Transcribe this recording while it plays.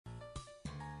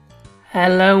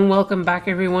Hello and welcome back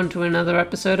everyone to another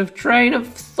episode of Train of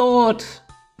Thought.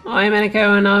 I'm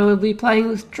Eniko and I will be playing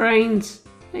with trains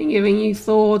and giving you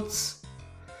thoughts.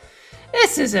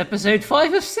 This is episode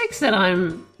 5 of 6 that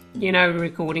I'm,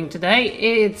 recording today.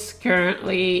 It's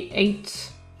currently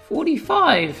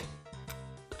 8:45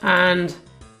 and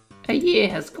a year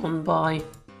has gone by.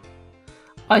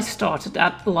 I started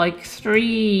at like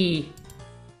 3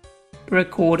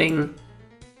 recording.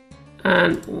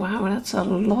 And wow, that's a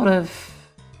lot of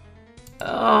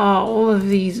all of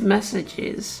these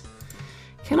messages.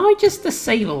 Can I just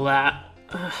disable that?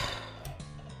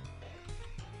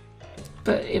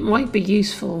 But it might be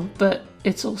useful, but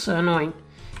it's also annoying.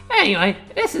 Anyway,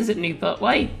 this is a new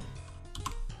Way.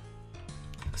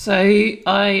 So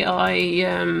I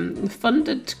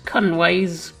funded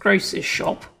Conway's grocer's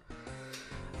shop.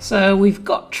 So we've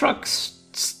got trucks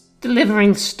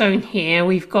delivering stone here.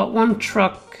 We've got one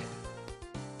truck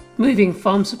moving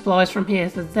farm supplies from here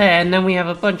to there, and then we have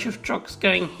a bunch of trucks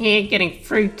going here, getting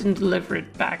fruit and deliver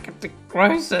it back at the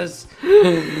grocers.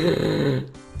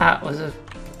 That was a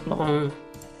long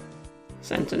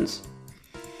sentence.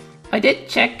 I did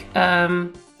check, I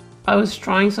was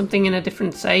trying something in a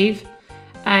different save,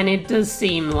 and it does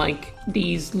seem like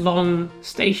these long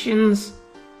stations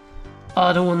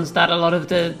are the ones that a lot of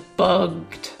the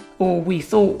bugged, or we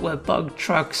thought were bugged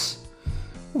trucks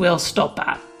will stop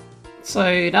at.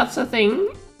 So that's a thing.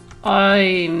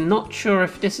 I'm not sure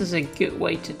if this is a good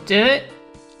way to do it,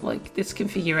 like this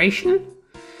configuration.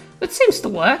 It seems to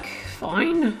work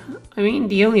fine. I mean,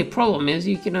 the only problem is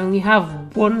you can only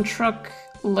have one truck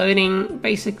loading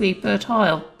basically per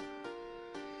tile,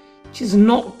 which is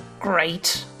not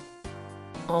great,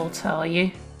 I'll tell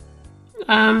you.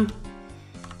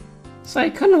 So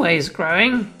Conway is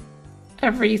growing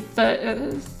every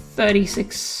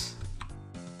 36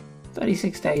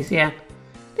 days, yeah.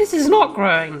 This is not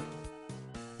growing.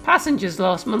 Passengers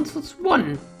last month was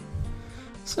 1.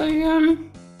 So,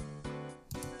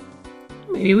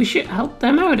 maybe we should help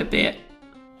them out a bit.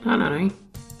 I don't know.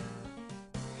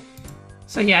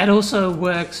 So yeah, it also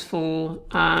works for,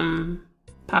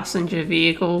 passenger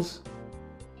vehicles.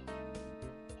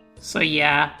 So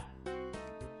yeah.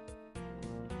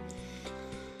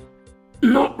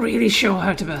 Not really sure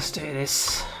how to best do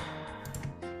this.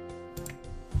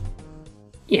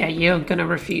 Yeah, you're gonna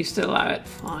refuse to allow it,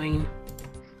 fine.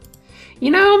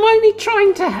 I'm only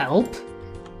trying to help.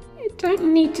 You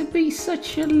don't need to be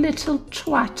such a little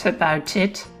twat about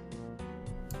it.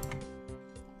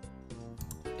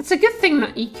 It's a good thing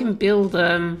that you can build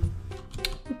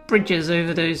bridges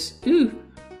over those. Ooh,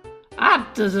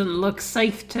 that doesn't look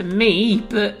safe to me,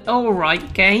 but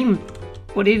alright game.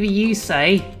 Whatever you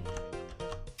say.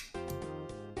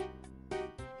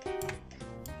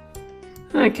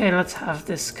 Okay, let's have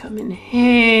this come in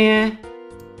here.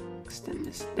 Extend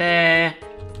this there.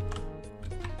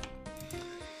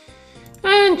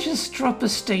 And just drop a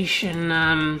station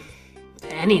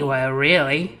anywhere,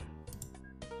 really.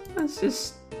 That's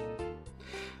just...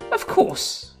 Of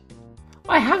course.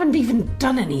 I haven't even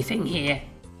done anything here.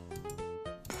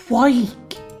 Why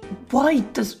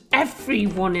does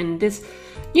everyone in this...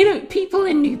 people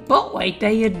in New Botway,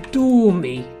 they adore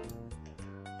me.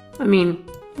 I mean...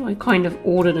 I kind of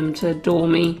ordered them to adore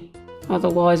me.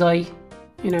 Otherwise I,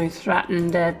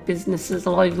 threaten their businesses,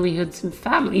 livelihoods and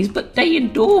families, but they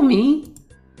adore me.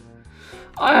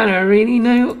 I don't really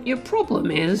know what your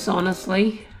problem is,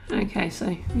 honestly. Okay,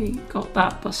 so we got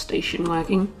that bus station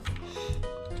working.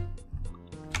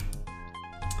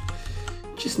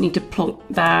 Just need to plonk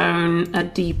down a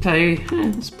depot.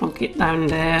 Let's plonk it down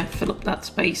there, fill up that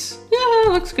space.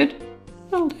 Yeah, looks good.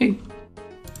 That'll do.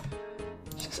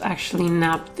 Actually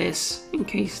nab this in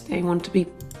case they want to be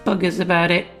buggers about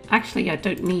it. Actually, I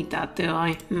don't need that, do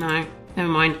I? No, never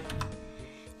mind.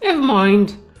 Never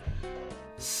mind.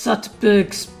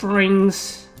 Sutburg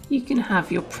Springs. You can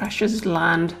have your precious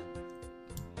land.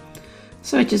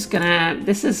 So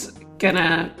this is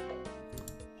gonna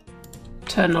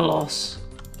turn a loss.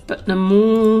 But the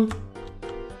more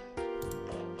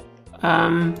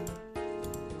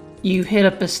you hit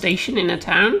up a station in a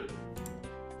town,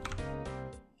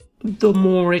 the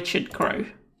more it should grow.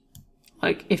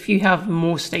 Like, if you have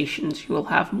more stations, you will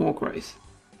have more growth.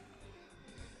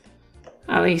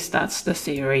 At least that's the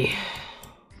theory.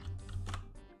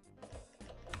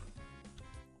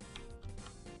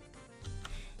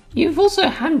 You've also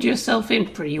hammed yourself in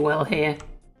pretty well here.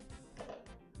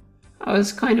 That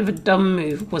was kind of a dumb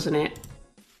move, wasn't it?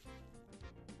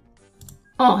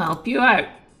 I'll help you out.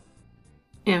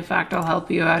 In fact, I'll help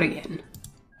you out again.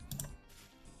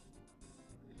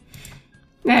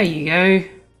 There you go.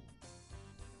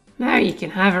 Now you can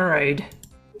have a road.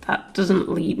 that doesn't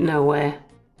lead nowhere.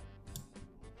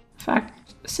 In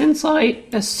fact, since I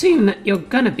assume that you're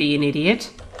gonna be an idiot,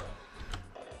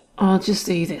 I'll just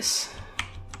do this.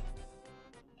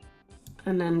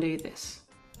 And then do this.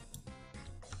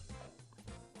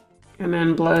 And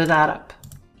then blow that up.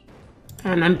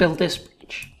 And then build this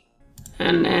bridge.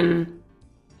 And then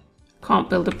can't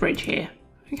build a bridge here.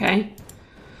 Okay?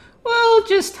 Well,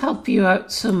 just help you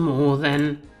out some more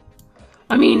then.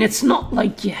 I mean, it's not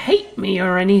like you hate me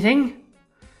or anything.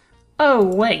 Oh,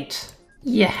 wait.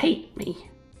 You hate me.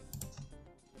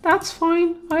 That's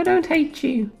fine. I don't hate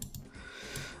you.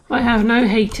 I have no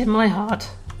hate in my heart.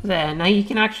 There, now you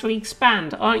can actually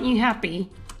expand. Aren't you happy?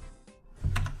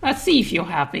 Let's see if you're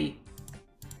happy.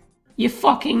 You're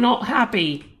fucking not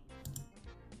happy.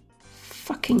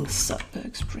 Fucking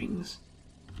Sutburg Springs.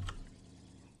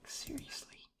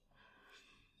 Seriously.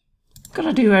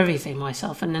 Gotta do everything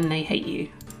myself and then they hate you.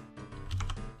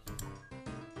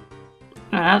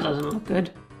 Oh, that doesn't look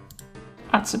good.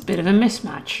 That's a bit of a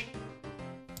mismatch.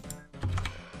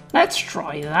 Let's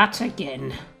try that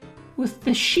again. With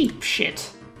the sheep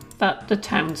shit that the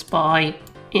towns buy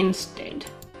instead.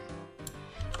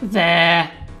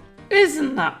 There.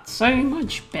 Isn't that so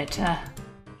much better?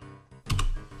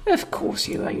 Of course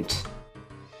you won't.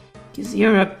 Because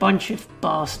you're a bunch of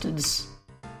bastards.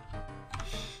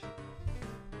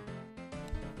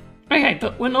 Okay,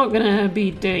 but we're not gonna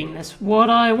be doing this. What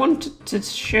I wanted to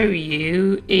show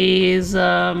you is,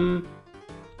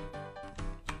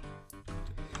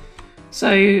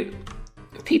 so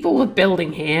people were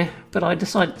building here, but I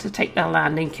decided to take their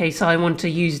land in case I want to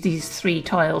use these 3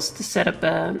 tiles to set up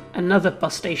another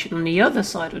bus station on the other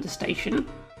side of the station.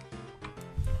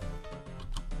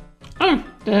 Oh,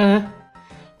 the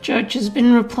church has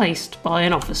been replaced by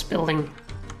an office building.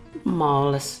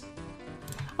 Marvellous.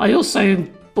 I also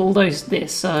bulldozed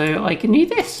this so I can do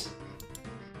this.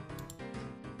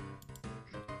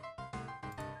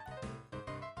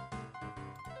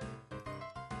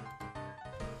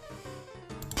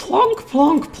 Plonk,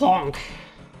 plonk, plonk.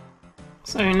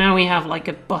 So now we have like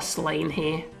a bus lane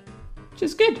here, which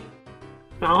is good.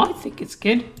 No, I think it's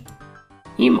good.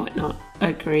 You might not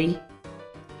agree,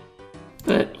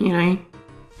 but you know,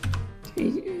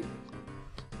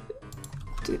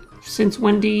 since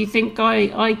when do you think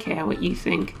I care what you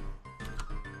think?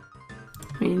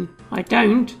 I mean, I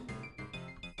don't.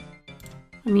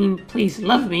 I mean, please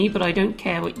love me, but I don't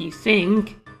care what you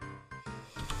think.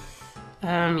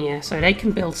 Yeah, so they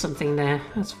can build something there.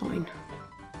 That's fine.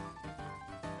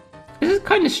 This is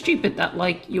kind of stupid that,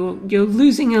 like, you're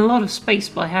losing a lot of space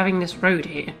by having this road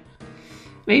here.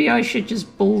 Maybe I should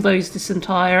just bulldoze this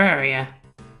entire area.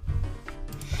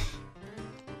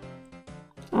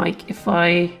 Like, if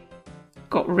I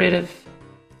got rid of...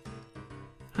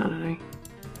 I don't know.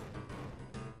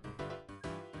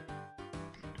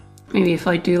 Maybe if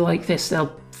I do like this,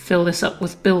 they'll fill this up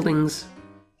with buildings.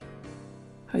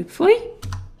 Hopefully?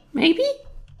 Maybe?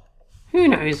 Who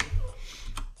knows?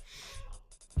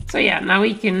 So yeah, now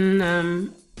we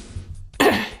can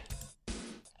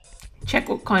check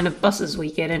what kind of buses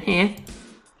we get in here.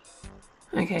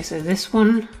 Okay, so this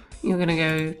one, you're gonna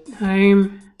go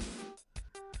home.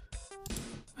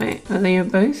 Wait, are they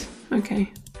both?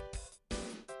 Okay.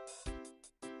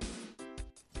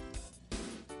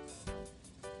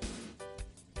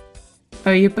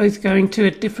 Oh, you're both going to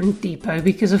a different depot,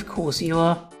 because of course you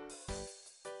are.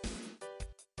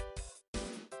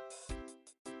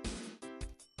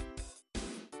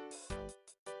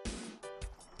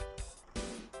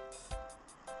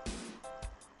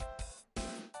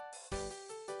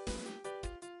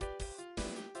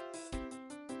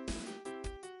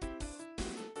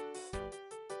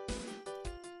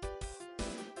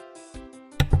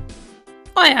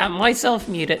 I have myself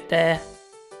muted there.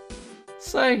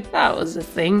 So that was the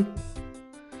thing.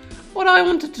 What I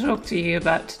wanted to talk to you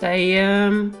about today,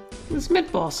 was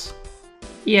mid-boss.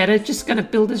 Yeah, they're just gonna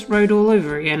build this road all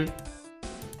over again.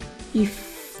 You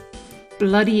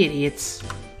bloody idiots.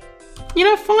 You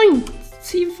know, fine.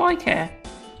 See if I care.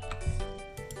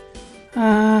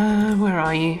 Where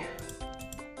are you?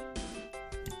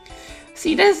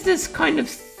 See, there's this kind of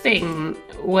thing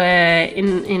where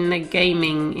in the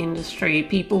gaming industry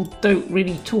people don't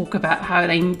really talk about how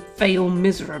they fail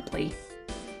miserably.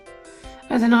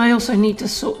 And then I also need to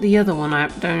sort the other one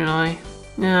out, don't I?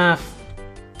 Ah,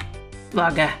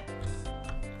 bugger.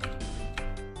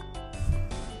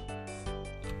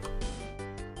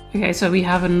 Okay, so we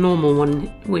have a normal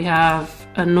one. We have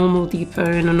a normal depot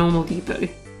and a normal depot.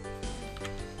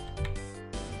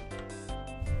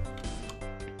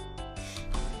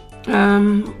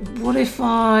 What if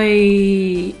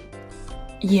I...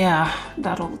 Yeah,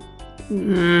 that'll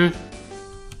There's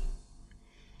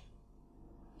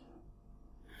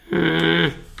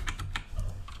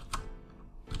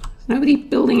nobody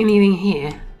building anything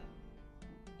here.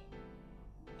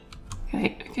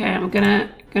 Okay, I'm gonna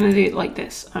do it like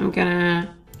this. I'm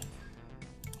gonna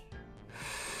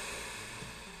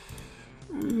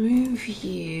move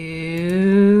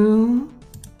you,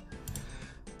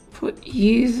 put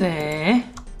you there.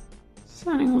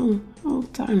 Signing all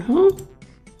town hall.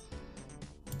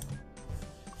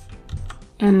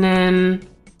 And then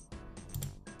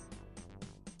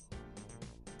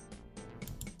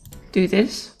do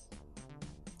this.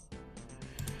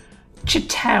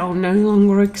 Chitown no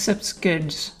longer accepts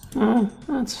goods. Oh,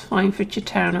 that's fine for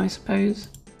Chitown, I suppose.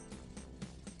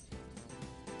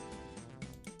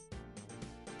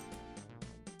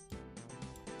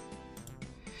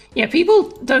 Yeah, people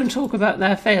don't talk about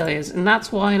their failures, and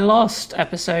that's why last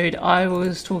episode I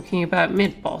was talking about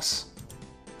mid-boss.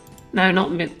 No,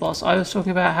 not mid-boss. I was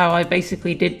talking about how I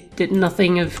basically did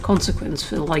nothing of consequence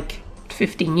for like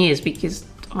 15 years because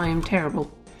I am terrible.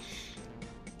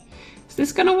 Is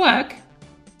this gonna work?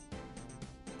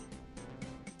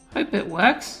 Hope it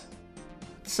works.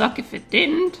 It'd suck if it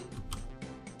didn't.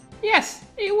 Yes,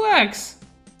 it works.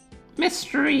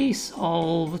 Mystery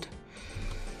solved.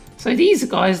 So these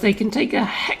guys, they can take a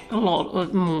heck of a lot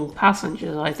of more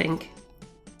passengers, I think.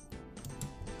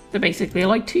 They're basically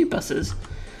like 2 buses.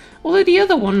 Although the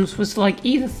other ones was like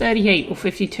either 38 or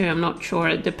 52, I'm not sure.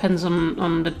 It depends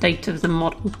on the date of the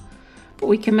model. But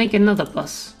we can make another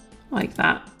bus like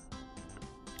that.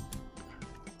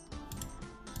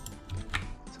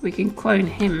 So we can clone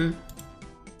him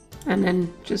and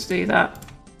then just do that.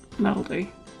 That'll do.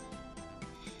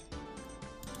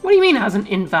 What do you mean it has an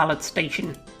invalid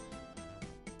station?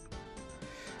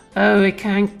 Oh, it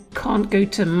can't go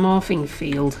to morphing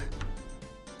field.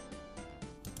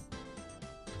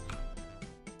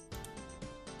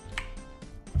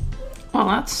 Well,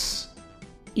 that's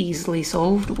easily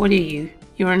solved. What are you?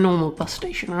 You're a normal bus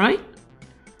station, right?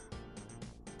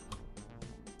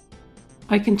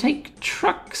 I can take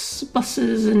trucks,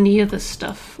 buses, and the other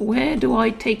stuff. Where do I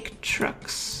take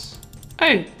trucks? Oh,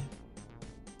 I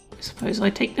suppose I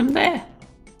take them there.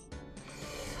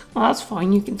 Well, that's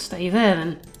fine. You can stay there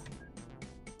then.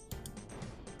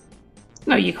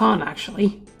 No, you can't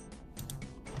actually.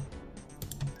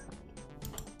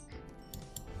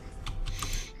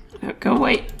 No, go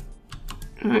away.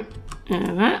 Right,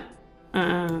 that,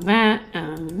 there,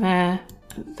 there,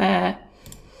 there,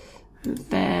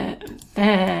 there,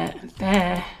 there,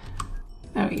 there.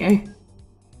 There we go.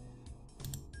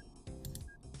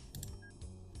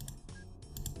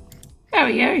 There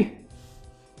we go.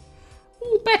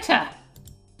 All better.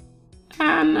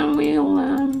 And then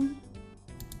we'll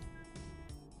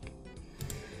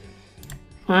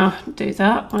well, do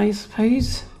that, I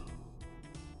suppose.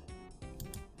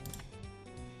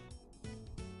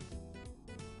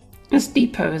 This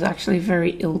depot is actually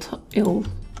very ill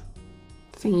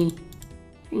thingy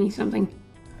something.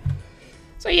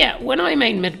 So yeah, when I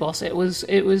made mid-boss, it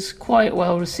was quite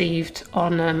well received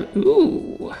on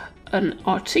ooh, an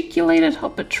articulated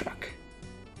hopper truck.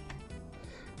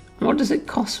 What does it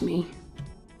cost me?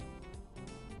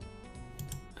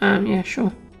 Yeah,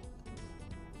 sure.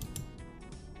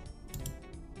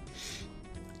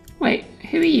 Wait,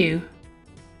 who are you?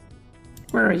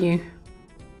 Where are you?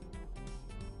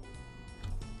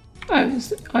 Oh,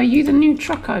 are you the new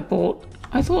truck I bought?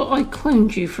 I thought I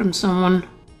cloned you from someone.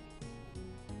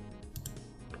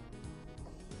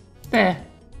 There.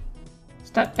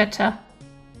 Is that better?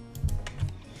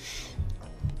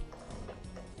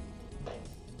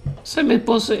 So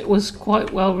mid-boss, it was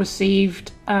quite well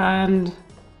received, and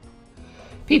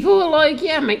people were like,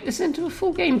 yeah, make this into a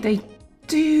full game. They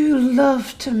do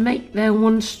love to make their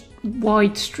one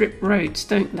wide strip roads,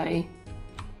 don't they?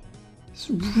 It's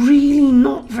really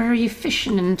not very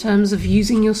efficient in terms of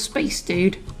using your space,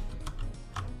 dude.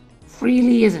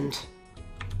 Really isn't.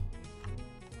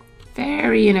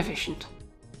 Very inefficient.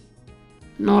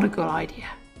 Not a good idea.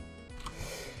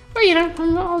 But you know,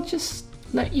 I'll just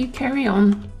let you carry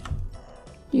on.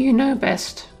 You know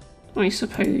best, I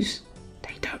suppose.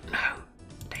 They don't know.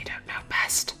 They don't know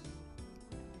best.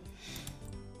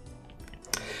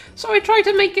 So I tried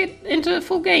to make it into a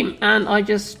full game, and I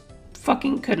just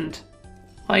fucking couldn't.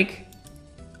 Like,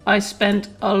 I spent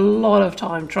a lot of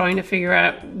time trying to figure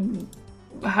out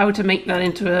how to make that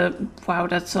into a... Wow,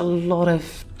 that's a lot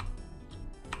of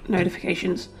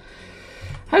notifications.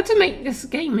 How to make this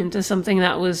game into something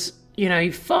that was, you know,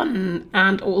 fun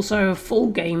and also a full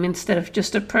game instead of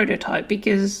just a prototype,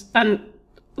 because... And,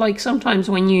 like, sometimes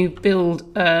when you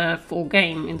build a full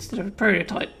game instead of a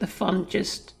prototype, the fun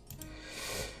just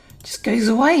just goes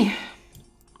away.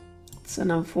 It's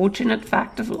an unfortunate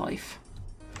fact of life.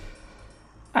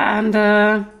 And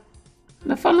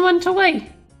the fun went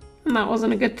away, and that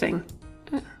wasn't a good thing.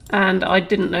 And I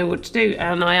didn't know what to do,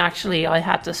 and I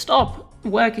had to stop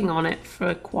working on it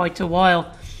for quite a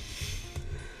while.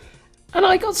 And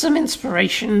I got some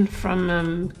inspiration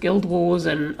from Guild Wars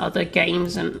and other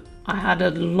games, and I had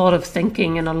a lot of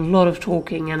thinking and a lot of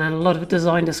talking and a lot of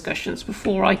design discussions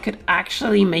before I could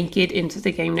actually make it into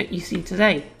the game that you see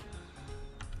today.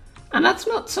 And that's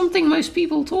not something most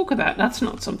people talk about. That's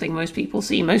not something most people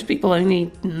see. Most people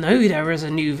only know there is a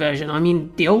new version. I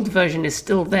mean, the old version is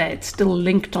still there. It's still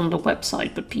linked on the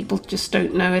website, but people just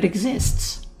don't know it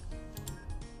exists.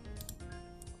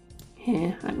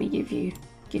 Here, let me give you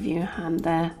a hand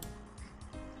there.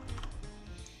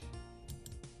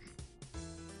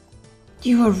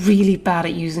 You are really bad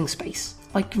at using space.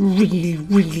 Like, really,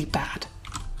 really bad.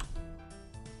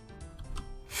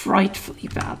 Frightfully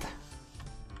bad.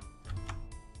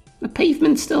 The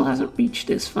pavement still hasn't reached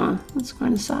this far. That's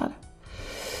kind of sad.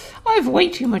 I have way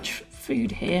too much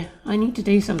food here. I need to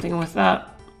do something with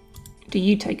that. Do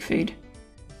you take food?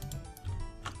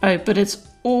 Oh, but it's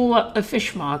all at the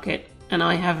fish market, and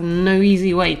I have no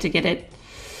easy way to get it.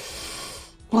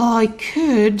 Well, I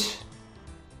could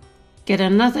get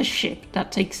another ship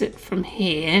that takes it from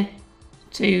here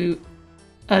to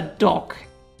a dock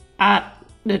at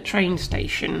the train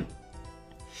station.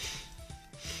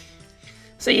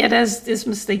 So yeah, there's this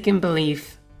mistaken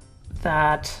belief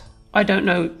that, I don't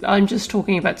know, I'm just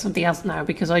talking about something else now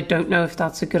because I don't know if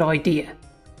that's a good idea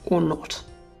or not.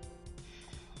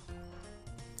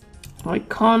 I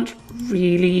can't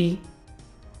really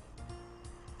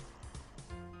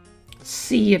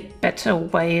see a better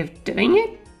way of doing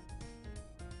it.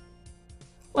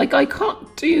 Like, I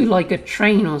can't do like a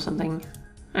train or something.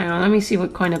 Hang on, let me see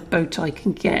what kind of boat I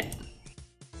can get.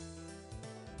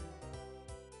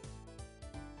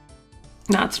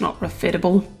 That's not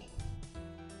refittable.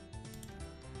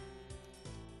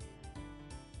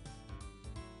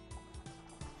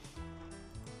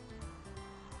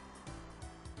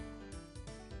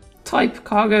 Type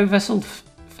cargo vessel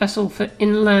for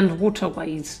inland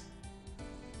waterways.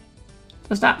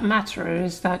 Does that matter, or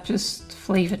is that just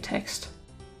flavor text?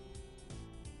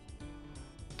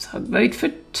 Tugboat for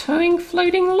towing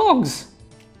floating logs.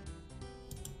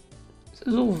 This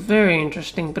is all very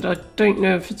interesting, but I don't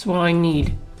know if it's what I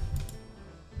need.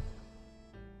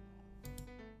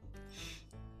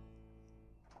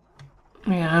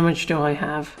 Yeah, how much do I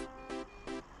have?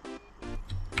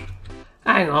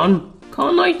 Hang on,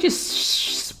 can't I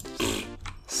just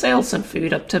sail some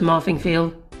food up to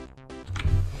Marfingfield?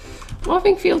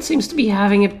 Marfingfield seems to be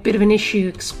having a bit of an issue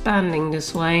expanding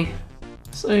this way.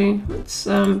 So let's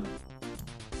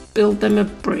build them a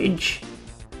bridge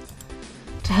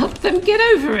to help them get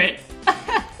over it.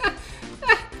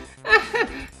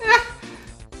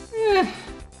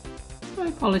 I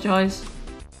apologise.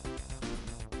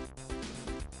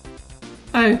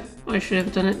 Oh, I should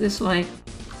have done it this way.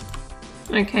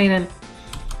 Okay then.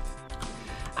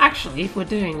 Actually, if we're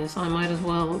doing this, I might as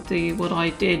well do what I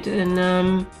did in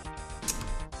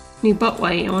New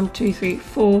Buttway. 1, 2, 3,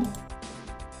 4.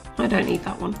 I don't need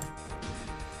that one.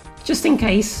 Just in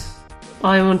case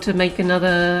I want to make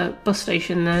another bus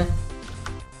station there.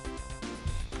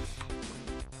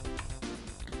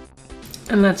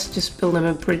 And let's just build them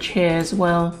a bridge here as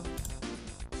well.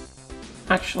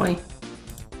 Actually.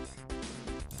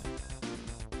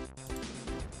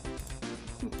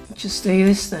 Just do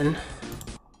this then.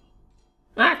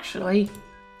 Actually.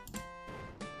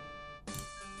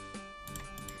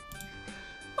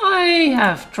 I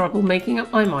have trouble making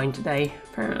up my mind today,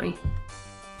 apparently.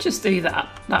 Just do that.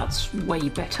 That's way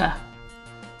better.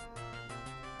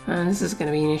 And this is going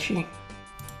to be an issue.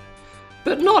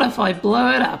 But not if I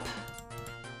blow it up.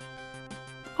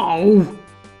 Oh!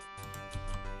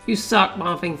 You suck,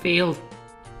 Marfingfield.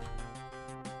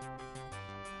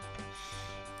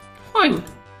 Fine.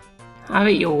 Have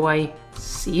it your way.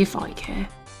 See if I care.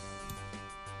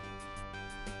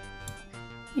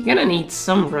 You're gonna need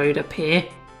some road up here.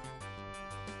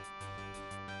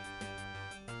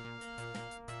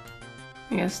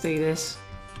 Let's do this.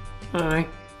 Alright.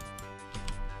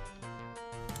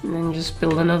 And then just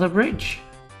build another bridge.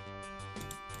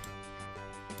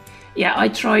 Yeah, I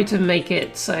try to make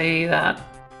it so that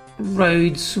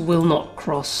roads will not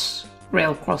cross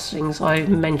rail crossings. I've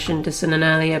mentioned this in an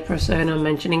earlier episode, I'm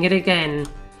mentioning it again.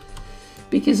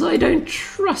 Because I don't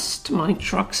trust my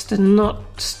trucks to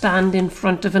not stand in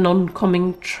front of an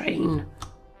oncoming train.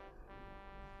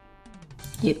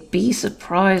 You'd be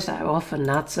surprised how often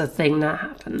that's a thing that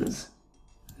happens.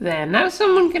 There, now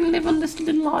someone can live on this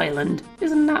little island.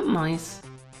 Isn't that nice?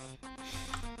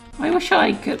 I wish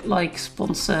I could, like,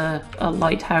 sponsor a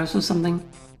lighthouse or something.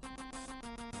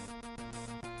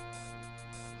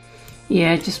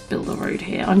 Yeah, just build a road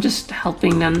here. I'm just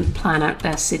helping them plan out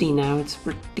their city now. It's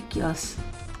ridiculous.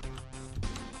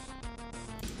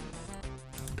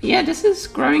 But yeah, this is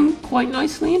growing quite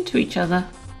nicely into each other.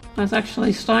 There's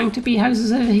actually starting to be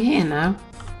houses over here now.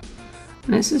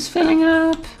 And this is filling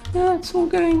up. Yeah, it's all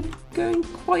going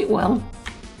quite well.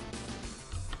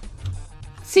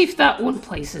 Let's see if that one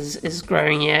place is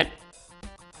growing yet.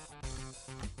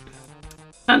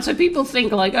 And so people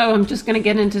think like, oh, I'm just going to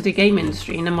get into the game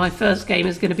industry and then my first game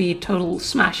is going to be a total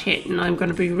smash hit and I'm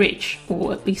going to be rich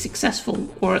or at least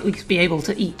successful or at least be able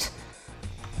to eat.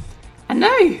 And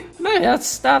no,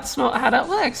 that's not how that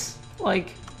works.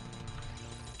 Like,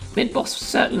 Mid-Boss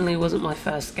certainly wasn't my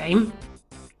first game.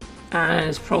 And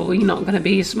it's probably not going to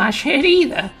be a smash hit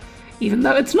either, even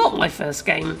though it's not my first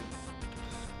game.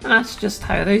 And that's just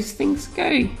how those things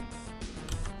go.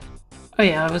 Oh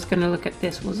yeah, I was going to look at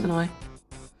this, wasn't I?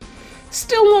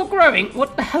 Still not growing?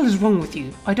 What the hell is wrong with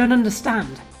you? I don't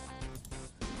understand.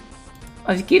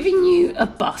 I've given you a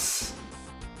bus.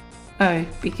 Oh,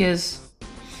 because...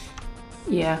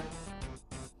 yeah.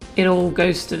 It all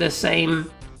goes to the same...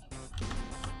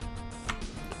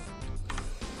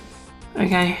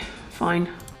 okay. Fine.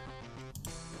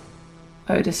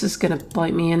 Oh, this is gonna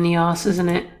bite me in the arse, isn't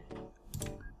it?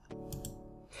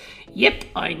 Yep,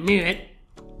 I knew it.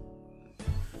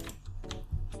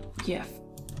 Yeah.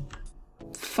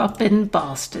 Fuppin'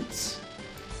 bastards.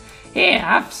 Here,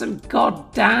 have some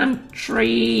goddamn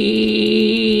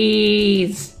trees!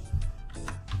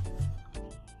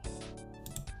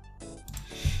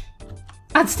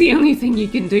 That's the only thing you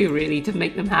can do, really, to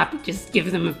make them happy. Just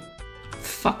give them a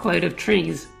fuckload of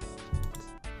trees.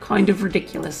 Kind of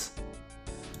ridiculous.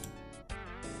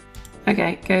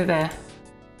 Okay, go there.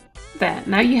 There,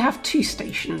 now you have 2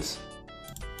 stations.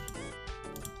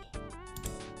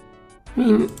 I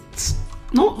mean, it's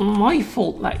not my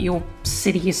fault that your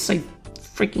city is so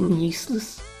freaking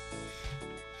useless.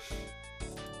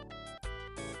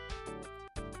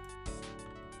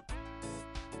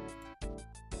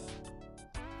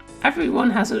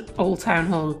 Everyone has an old town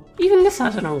hall. Even this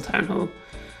has an old town hall.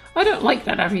 I don't like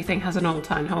that everything has an old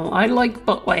town hall. I like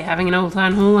Butway having an old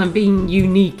town hall and being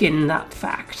unique in that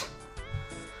fact.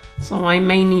 So I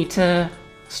may need to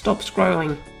stop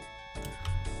scrolling.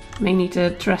 May need to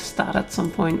address that at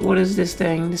some point. What is this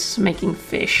doing? This is making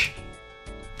fish.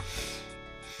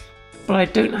 But I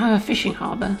don't have a fishing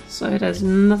harbour, so there's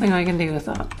nothing I can do with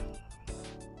that.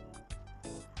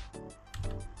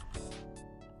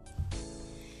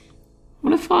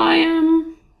 What if I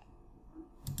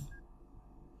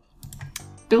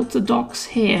built the docks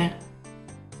here?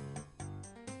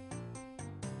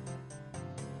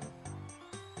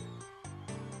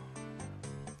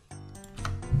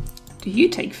 Do you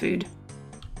take food?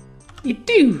 You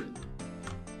do!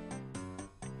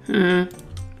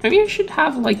 Maybe I should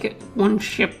have like one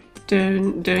ship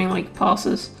doing like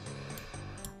passes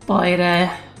by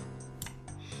there.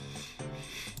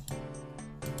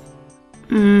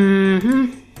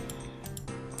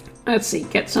 Let's see,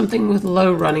 get something with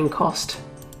low running cost.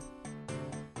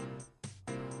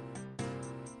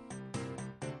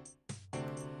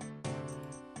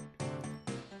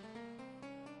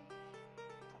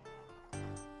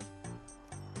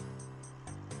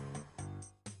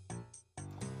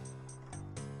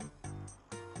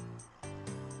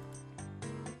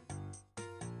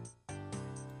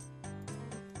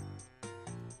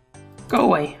 Go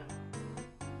away.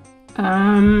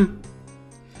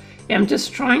 Yeah, I'm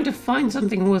just trying to find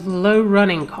something with low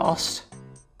running cost.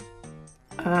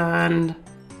 And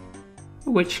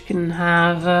which can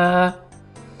have,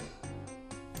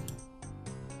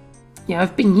 yeah,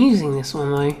 I've been using this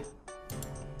one though.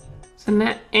 Isn't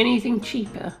there anything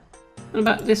cheaper? What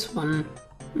about this one?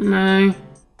 No.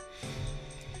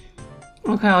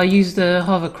 Okay, I'll use the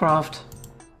hovercraft.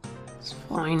 It's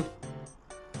fine. I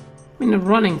mean, the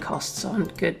running costs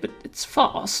aren't good, but it's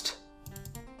fast.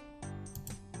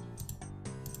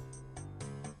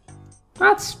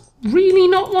 That's really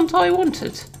not what I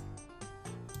wanted.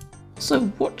 So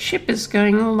what ship is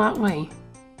going all that way?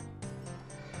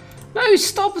 No,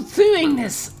 stop doing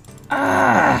this!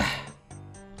 Ah!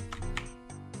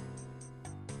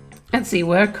 Let's see,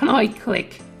 where can I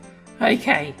click?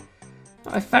 Okay,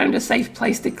 I found a safe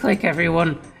place to click,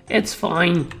 everyone. It's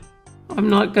fine. I'm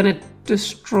not gonna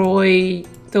destroy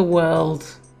the world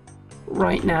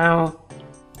right now.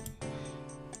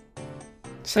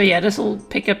 So yeah, this will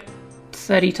pick up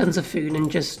 30 tons of food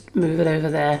and just move it over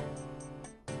there.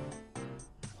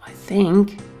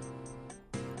 think.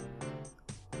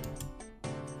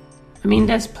 I mean,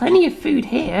 there's plenty of food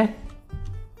here.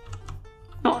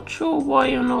 Not sure why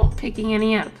you're not picking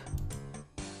any up.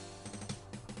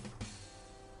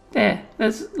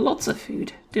 There's lots of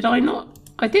food. Did I not?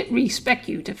 I did respec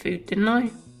you to food, didn't I?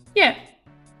 Yeah.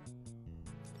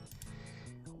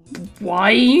 Why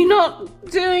are you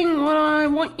not doing what I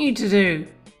want you to do?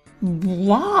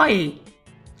 Why?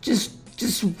 Just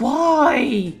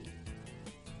why?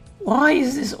 Why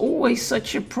is this always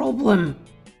such a problem?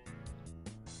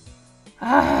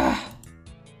 I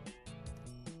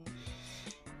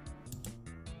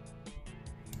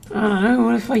don't know,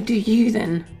 what if I do you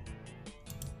then?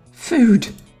 Food.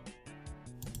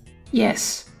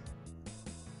 Yes.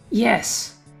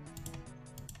 Yes.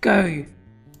 Go.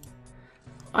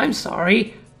 I'm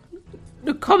sorry.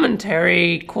 The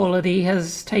commentary quality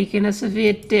has taken a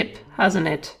severe dip, hasn't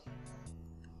it?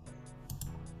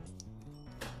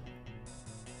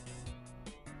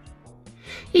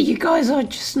 You guys are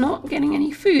just not getting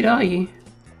any food, are you?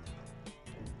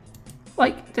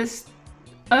 Like, there's...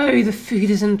 Oh, the food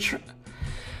isn't...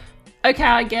 Okay,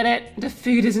 I get it. The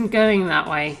food isn't going that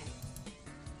way.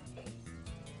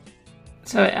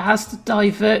 So it has to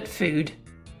divert food.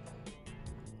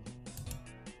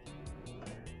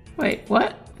 Wait,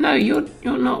 what? No, you're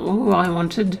not who I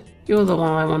wanted. You're the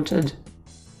one I wanted.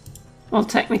 Well,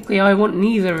 technically I want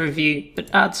neither of you, but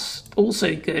that's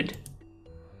also good.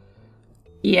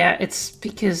 Yeah, it's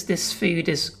because this food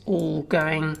is all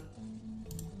going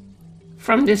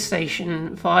from this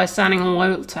station via Sanningham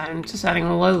Oil Town to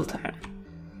Sanningham Oil Town.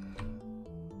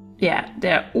 Yeah,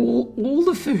 they're all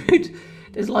the food.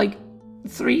 There's like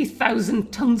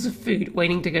 3,000 tons of food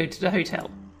waiting to go to the hotel.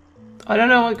 I don't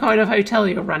know what kind of hotel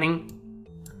you're running,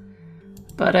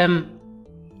 but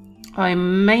I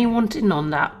may want in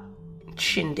on that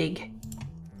shindig.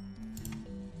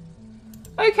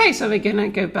 Okay, so we're gonna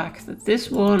go back to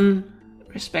this one,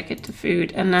 respec it to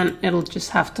food, and then it'll just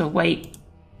have to wait.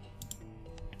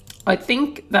 I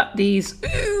think that these...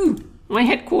 Ooh! My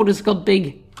headquarters got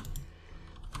big.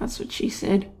 That's what she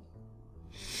said.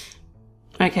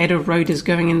 Okay, the road is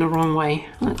going in the wrong way.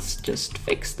 Let's just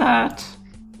fix that.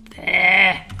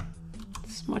 There.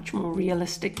 It's much more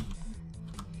realistic.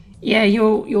 Yeah,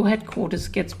 your headquarters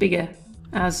gets bigger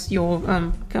as your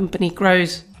company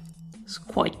grows. It's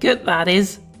quite good, that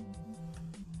is.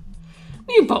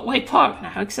 New Botway Park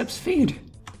now accepts food.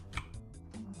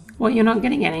 Well, you're not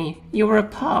getting any. You're a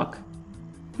park.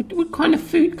 What kind of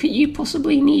food could you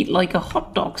possibly need? Like a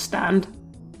hot dog stand?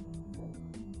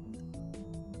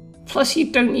 Plus,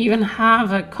 you don't even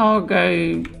have a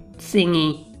cargo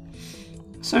thingy.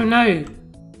 So no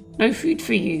food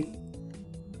for you.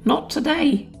 Not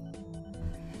today.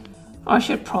 I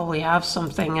should probably have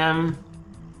something,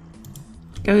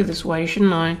 go this way,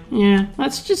 shouldn't I? Yeah,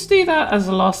 let's just do that as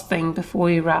the last thing before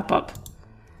we wrap up.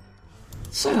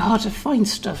 It's so hard to find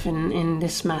stuff in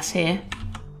this mess here.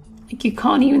 Like, you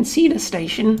can't even see the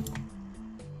station.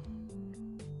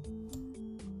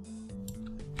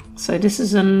 So this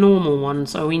is a normal one,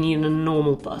 so we need a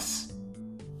normal bus.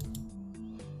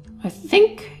 I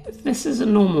think this is a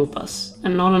normal bus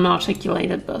and not an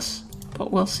articulated bus,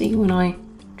 but we'll see when I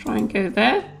try and go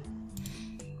there.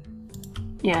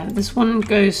 Yeah, this one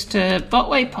goes to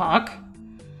Botway Park,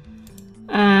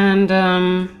 and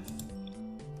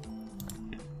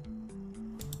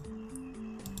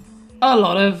a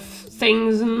lot of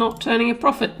things not turning a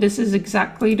profit. This is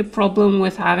exactly the problem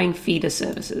with having feeder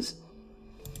services.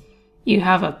 You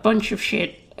have a bunch of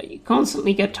shit. You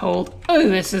constantly get told, oh,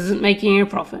 this isn't making a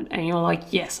profit. And you're like,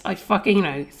 yes, I fucking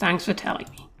know. Thanks for telling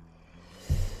me.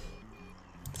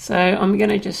 So I'm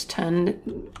going to just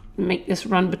make this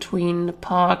run between the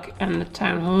park and the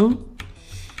town hall.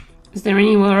 Is there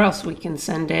anywhere else we can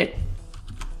send it?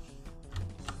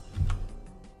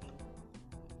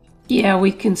 Yeah,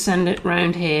 we can send it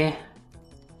round here.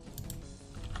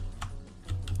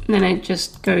 And then it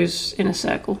just goes in a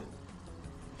circle.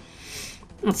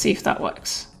 Let's see if that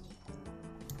works.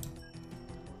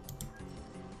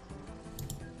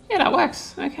 Yeah, that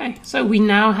works. Okay, so we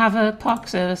now have a park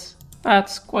service.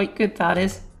 That's quite good, that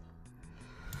is.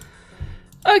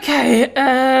 Okay,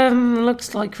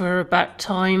 looks like we're about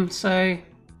time, so...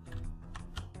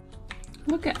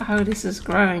 Look at how this is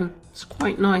growing. It's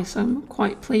quite nice. I'm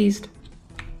quite pleased.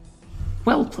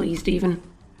 Well pleased, even.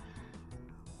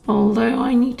 Although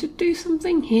I need to do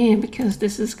something here because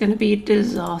this is going to be a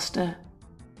disaster.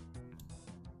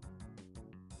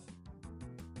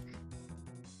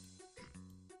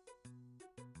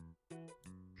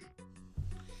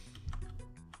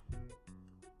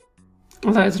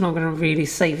 Although it's not going to really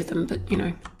save them, but you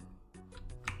know.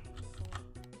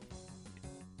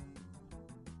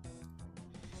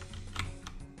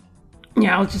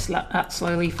 Yeah, I'll just let that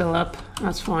slowly fill up.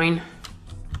 That's fine.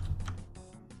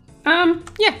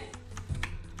 Yeah.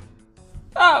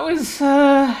 That was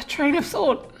train of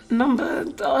thought number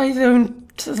I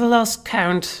don't to the last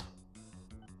count.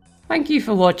 Thank you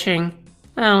for watching,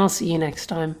 and I'll see you next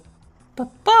time.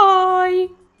 Bye-bye!